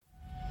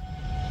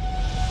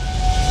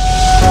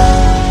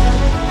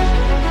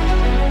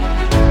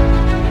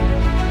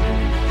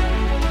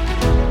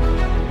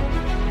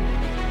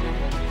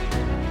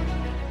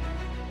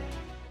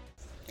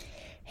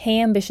Hey,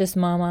 ambitious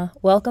mama.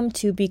 Welcome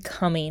to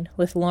Becoming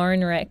with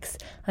Lauren Ricks.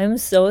 I'm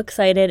so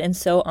excited and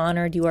so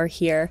honored you are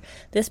here.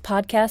 This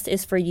podcast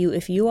is for you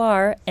if you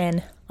are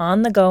an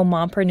on-the-go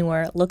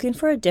mompreneur looking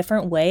for a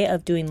different way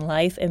of doing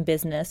life and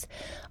business,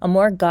 a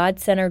more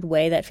God-centered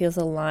way that feels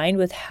aligned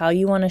with how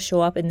you want to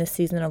show up in this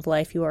season of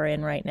life you are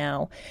in right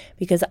now.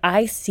 Because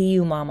I see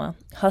you, mama,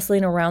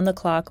 hustling around the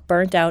clock,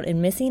 burnt out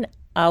and missing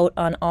out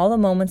on all the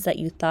moments that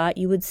you thought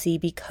you would see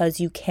because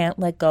you can't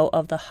let go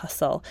of the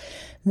hustle.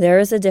 There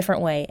is a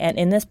different way, and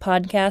in this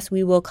podcast,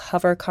 we will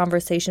cover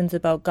conversations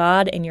about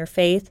God and your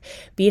faith,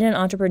 being an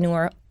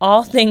entrepreneur,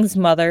 all things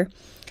mother,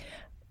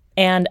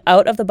 and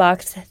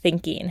out-of-the-box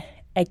thinking.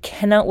 I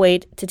cannot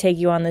wait to take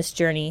you on this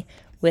journey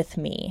with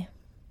me.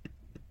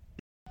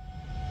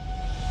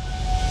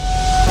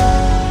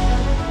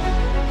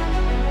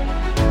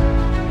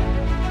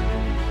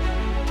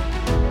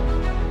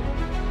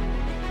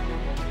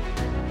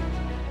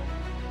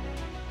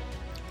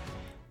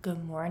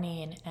 Good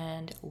morning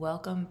and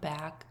welcome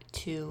back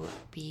to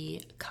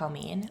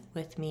Becoming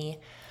with me,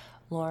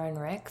 Lauren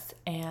Ricks,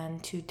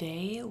 and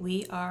today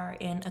we are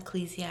in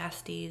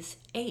Ecclesiastes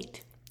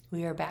 8.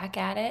 We are back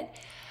at it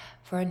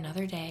for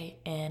another day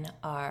in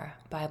our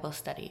Bible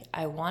study.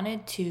 I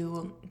wanted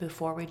to,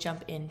 before we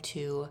jump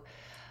into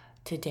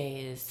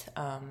today's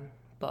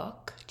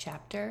book,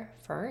 chapter,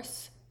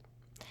 verse,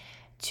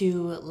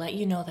 to let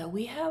you know that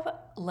we have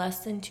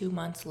less than 2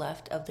 months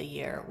left of the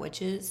year,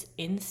 which is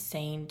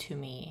insane to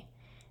me.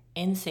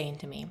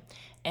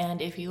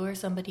 And if you are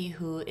somebody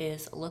who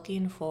is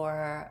looking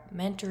for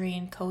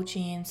mentoring,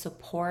 coaching,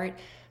 support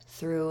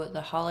through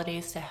the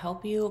holidays to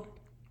help you,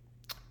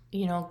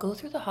 go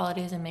through the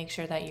holidays and make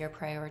sure that you're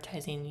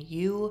prioritizing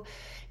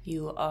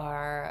you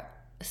are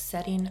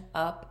setting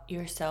up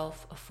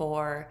yourself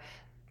for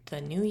the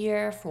new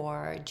year,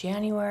 for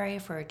January,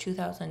 for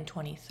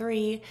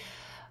 2023,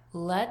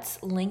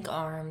 let's link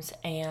arms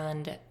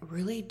and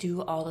really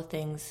do all the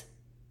things,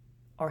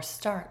 or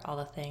start all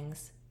the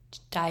things,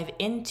 dive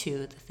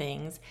into the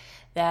things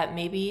that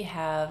maybe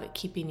have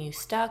keeping you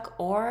stuck,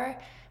 or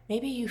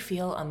maybe you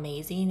feel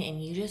amazing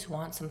and you just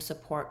want some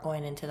support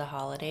going into the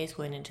holidays,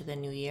 going into the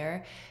new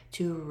year,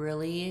 to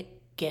really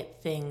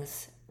get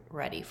things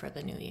ready for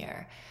the new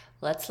year.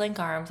 Let's link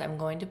arms. I'm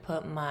going to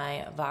put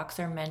my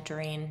Voxer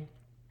mentoring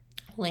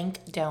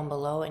link down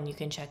below, and you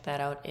can check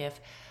that out if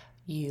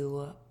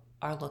you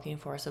are looking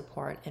for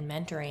support and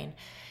mentoring.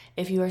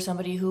 If you are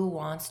somebody who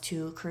wants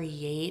to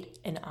create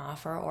an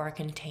offer or a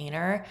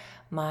container,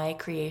 my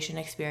creation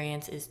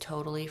experience is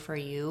totally for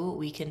you.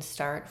 We can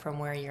start from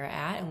where you're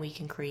at and we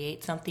can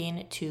create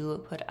something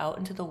to put out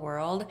into the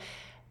world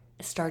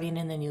starting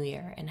in the new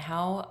year. And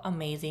how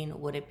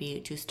amazing would it be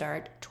to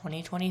start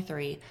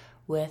 2023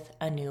 with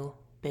a new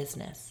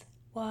business?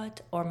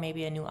 Or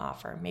maybe a new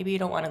offer. Maybe you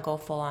don't want to go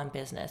full on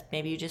business.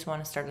 Maybe you just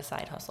want to start a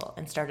side hustle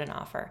and start an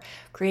offer,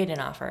 create an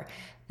offer.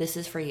 This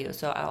is for you.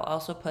 So I'll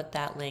also put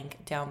that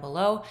link down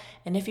below.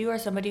 And if you are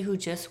somebody who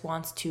just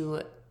wants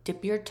to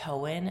dip your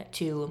toe in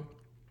to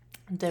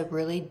the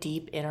really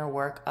deep inner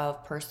work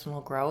of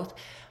personal growth,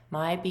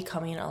 my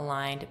Becoming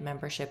Aligned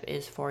membership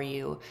is for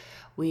you.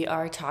 We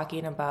are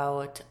talking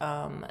about,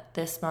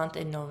 this month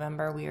in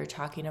November, we are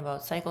talking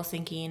about cycle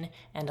syncing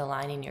and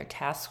aligning your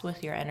tasks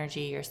with your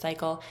energy, your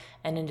cycle.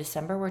 And in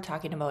December, we're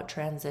talking about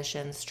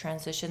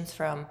transitions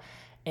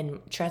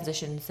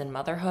in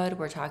motherhood.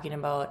 We're talking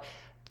about,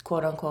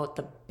 quote unquote,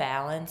 the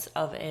balance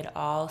of it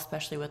all,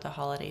 especially with the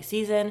holiday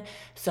season.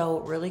 So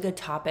really good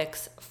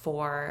topics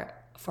for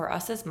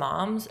us as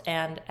moms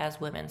and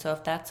as women. So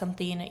if that's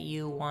something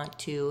you want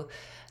to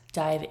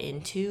dive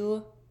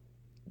into,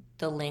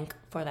 the link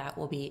for that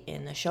will be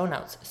in the show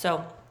notes.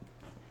 So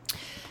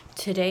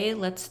today,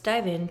 let's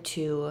dive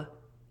into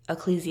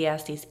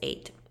Ecclesiastes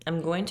 8.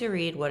 I'm going to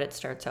read what it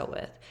starts out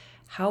with.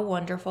 How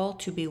wonderful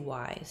to be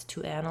wise,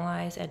 to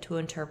analyze and to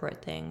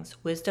interpret things.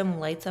 Wisdom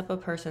lights up a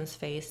person's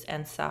face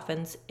and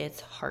softens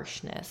its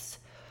harshness.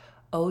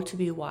 Oh, to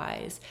be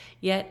wise.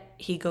 Yet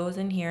he goes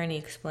in here and he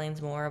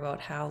explains more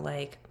about how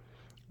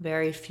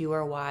very few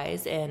are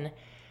wise, and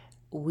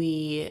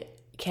we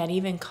can't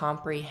even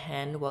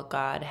comprehend what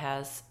God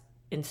has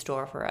in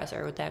store for us,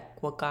 or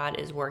what God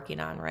is working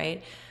on,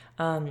 right?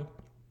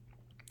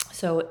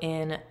 So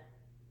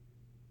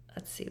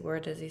let's see, where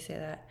does he say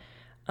that?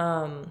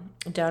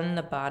 Down in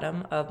the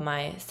bottom of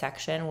my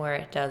section where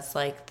it does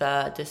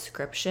the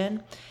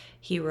description,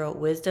 he wrote,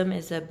 wisdom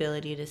is the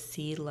ability to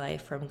see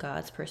life from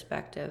God's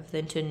perspective,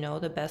 then to know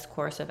the best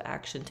course of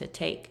action to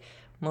take.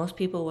 Most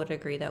people would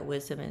agree that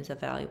wisdom is a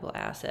valuable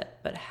asset,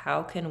 but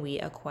how can we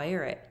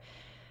acquire it?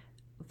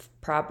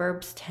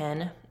 Proverbs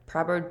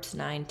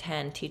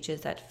 9:10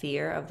 teaches that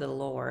fear of the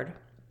Lord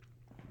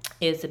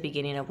is the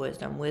beginning of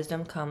wisdom.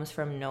 Wisdom comes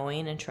from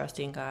knowing and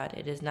trusting God.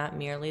 It is not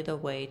merely the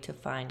way to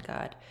find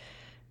God.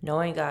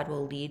 Knowing God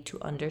will lead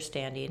to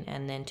understanding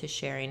and then to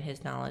sharing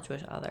his knowledge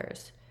with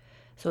others.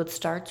 So it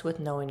starts with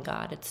knowing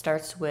God. It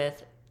starts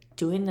with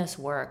doing this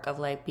work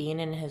of being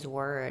in his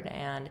word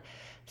and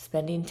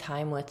spending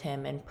time with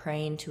him and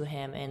praying to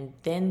him, and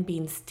then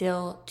being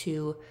still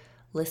to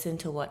listen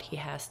to what he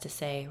has to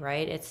say,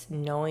 right? It's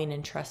knowing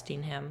and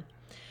trusting him.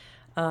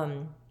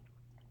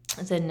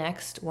 The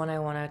next one I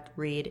want to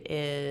read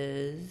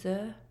is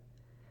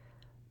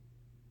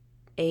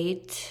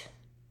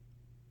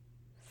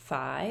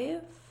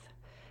 8:5.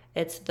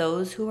 It's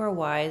those who are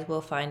wise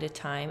will find a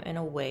time and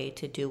a way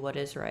to do what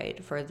is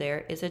right, for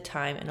there is a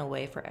time and a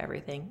way for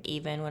everything,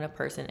 even when a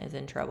person is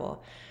in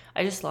trouble.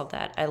 I just love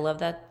that. I love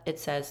that it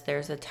says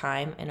there's a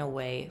time and a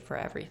way for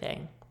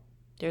everything.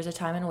 There's a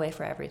time and a way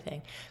for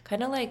everything.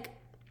 Kind of like,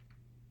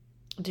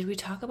 did we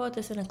talk about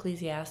this in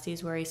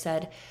Ecclesiastes where he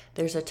said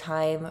there's a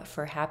time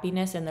for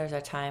happiness and there's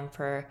a time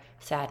for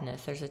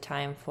sadness. There's a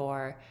time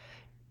for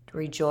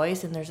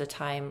rejoice and there's a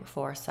time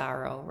for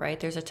sorrow, right?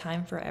 There's a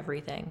time for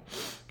everything.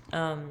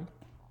 The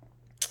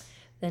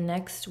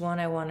next one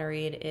I want to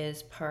read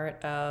is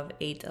part of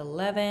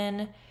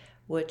 8:11,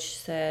 which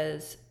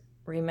says,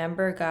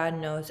 remember, God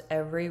knows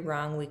every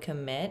wrong we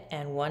commit,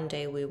 and one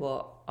day we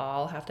will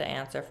all have to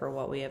answer for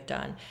what we have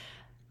done.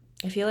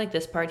 I feel like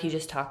this part, he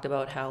just talked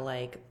about how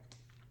like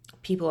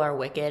people are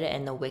wicked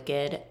and the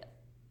wicked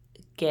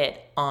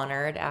get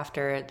honored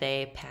after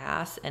they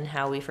pass, and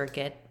how we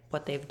forget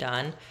what they've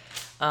done.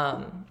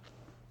 Well,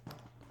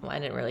 I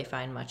didn't really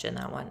find much in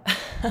that one.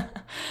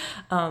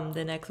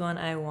 The next one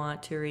I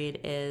want to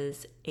read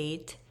is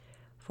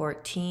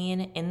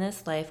 8:14. In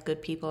this life,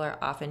 good people are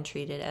often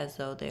treated as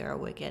though they are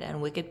wicked,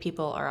 and wicked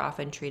people are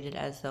often treated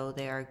as though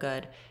they are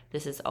good.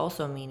 This is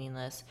also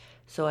meaningless.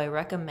 So I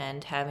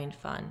recommend having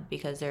fun,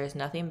 because there is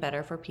nothing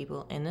better for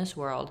people in this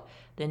world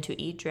than to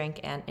eat,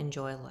 drink, and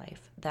enjoy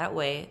life. That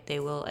way,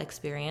 they will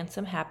experience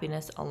some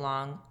happiness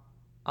along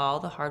all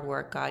the hard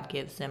work God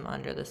gives them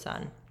under the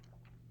sun.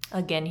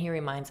 Again, he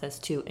reminds us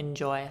to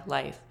enjoy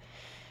life.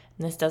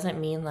 And this doesn't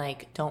mean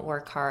like don't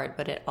work hard,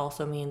 but it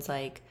also means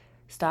like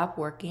stop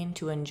working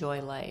to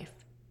enjoy life.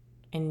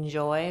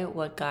 Enjoy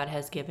what God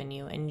has given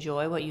you.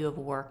 Enjoy what you have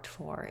worked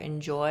for.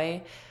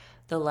 Enjoy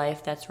the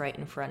life that's right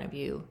in front of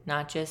you,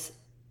 not just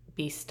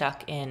be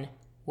stuck in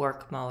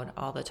work mode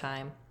all the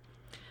time.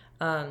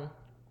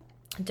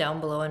 Down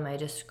below in my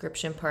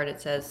description part,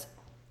 it says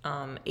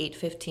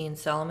 8:15,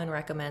 Solomon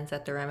recommends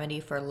that the remedy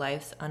for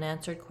life's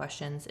unanswered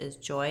questions is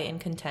joy and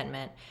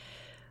contentment.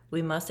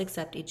 We must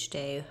accept each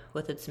day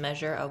with its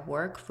measure of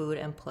work, food,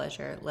 and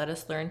pleasure. Let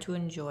us learn to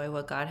enjoy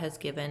what God has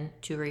given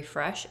to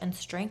refresh and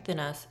strengthen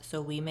us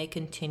so we may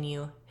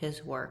continue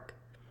his work.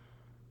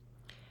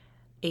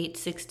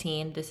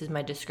 8:16, this is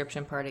my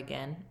description part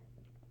again.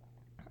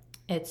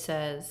 It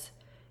says,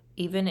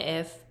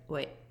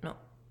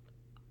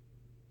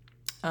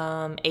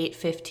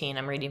 8:15,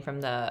 I'm reading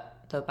from the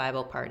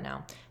Bible part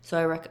now.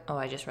 So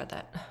I just read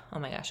that. Oh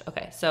my gosh.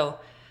 Okay, so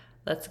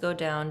let's go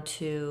down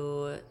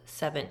to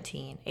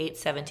 17.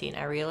 8:17.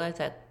 I realize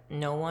that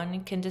no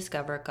one can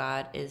discover what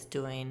God is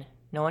doing.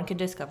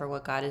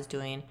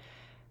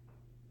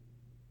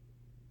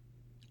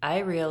 I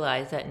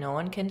realize that no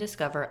one can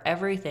discover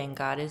everything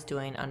God is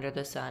doing under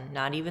the sun.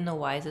 Not even the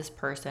wisest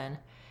person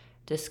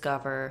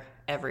discover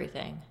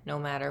everything, no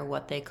matter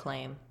what they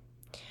claim.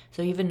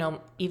 So even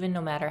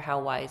no matter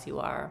how wise you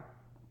are,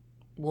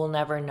 we'll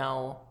never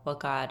know what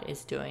God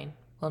is doing.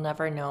 We'll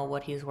never know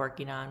what he's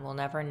working on. We'll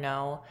never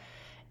know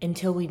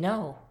until we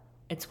know.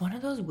 It's one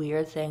of those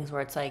weird things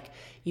where it's like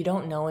you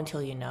don't know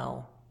until you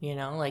know,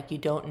 like you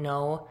don't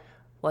know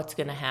what's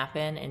going to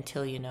happen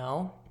until you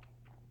know.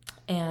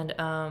 And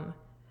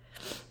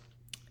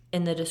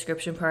in the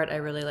description part, I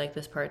really like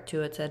this part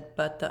too. It said,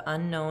 but the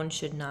unknown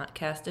should not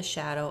cast a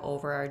shadow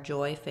over our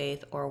joy,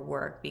 faith, or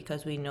work,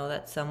 because we know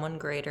that someone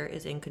greater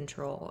is in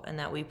control and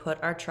that we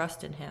put our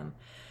trust in him.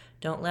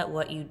 Don't let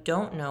what you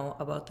don't know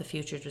about the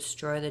future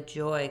destroy the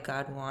joy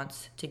God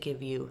wants to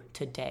give you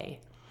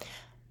today.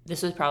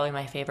 This was probably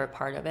my favorite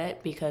part of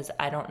it, because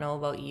I don't know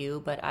about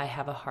you, but I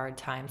have a hard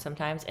time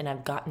sometimes, and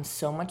I've gotten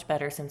so much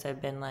better since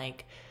I've been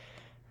like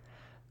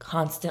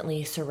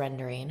constantly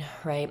surrendering,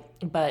 right?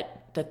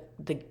 But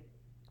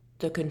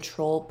the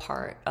control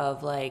part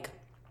of like,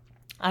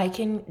 I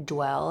can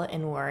dwell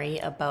and worry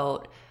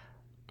about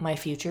my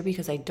future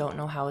because I don't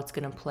know how it's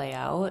going to play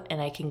out,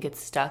 and I can get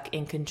stuck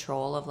in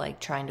control of like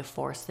trying to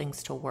force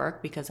things to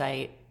work because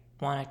I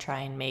want to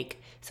try and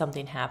make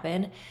something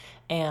happen,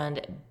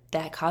 and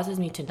that causes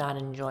me to not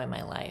enjoy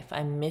my life.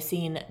 I'm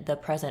missing the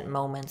present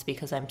moments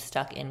because I'm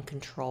stuck in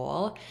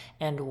control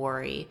and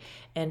worry.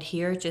 And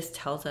here it just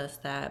tells us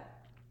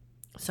that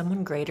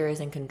someone greater is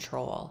in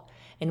control.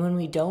 And when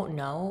we don't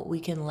know,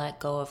 we can let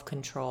go of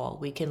control.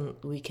 We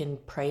can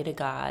pray to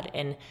God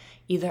and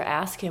either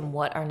ask him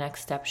what our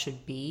next step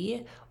should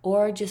be,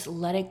 or just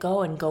let it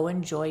go and go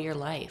enjoy your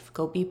life.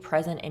 Go be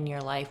present in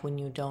your life when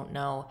you don't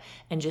know,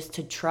 and just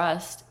to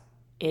trust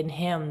in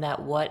him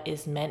that what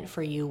is meant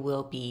for you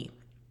will be.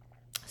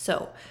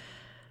 So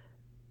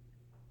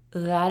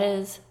that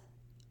is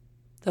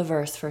the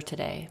verse for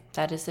today.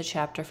 That is the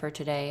chapter for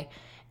today.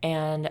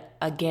 And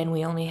again,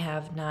 we only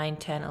have 9,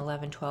 10,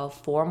 11, 12,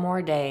 4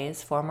 more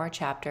days, 4 more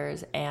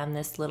chapters, and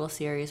this little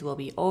series will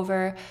be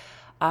over.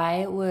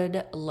 I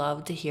would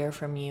love to hear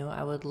from you.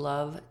 I would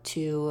love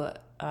to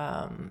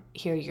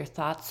hear your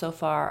thoughts so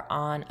far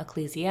on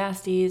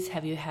Ecclesiastes.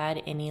 Have you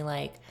had any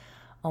like,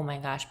 oh my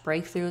gosh,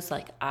 breakthroughs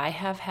like I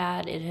have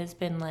had? It has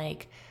been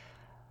like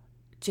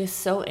just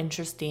so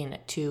interesting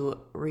to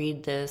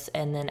read this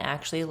and then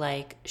actually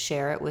like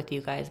share it with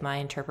you guys, my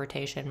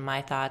interpretation,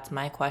 my thoughts,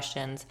 my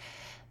questions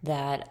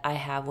that I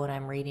have when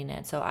I'm reading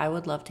it. So I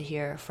would love to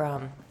hear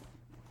from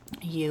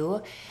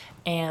you,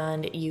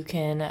 and you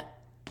can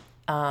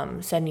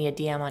send me a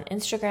DM on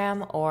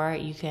Instagram, or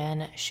you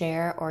can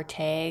share or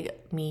tag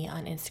me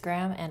on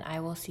Instagram, and I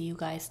will see you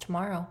guys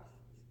tomorrow.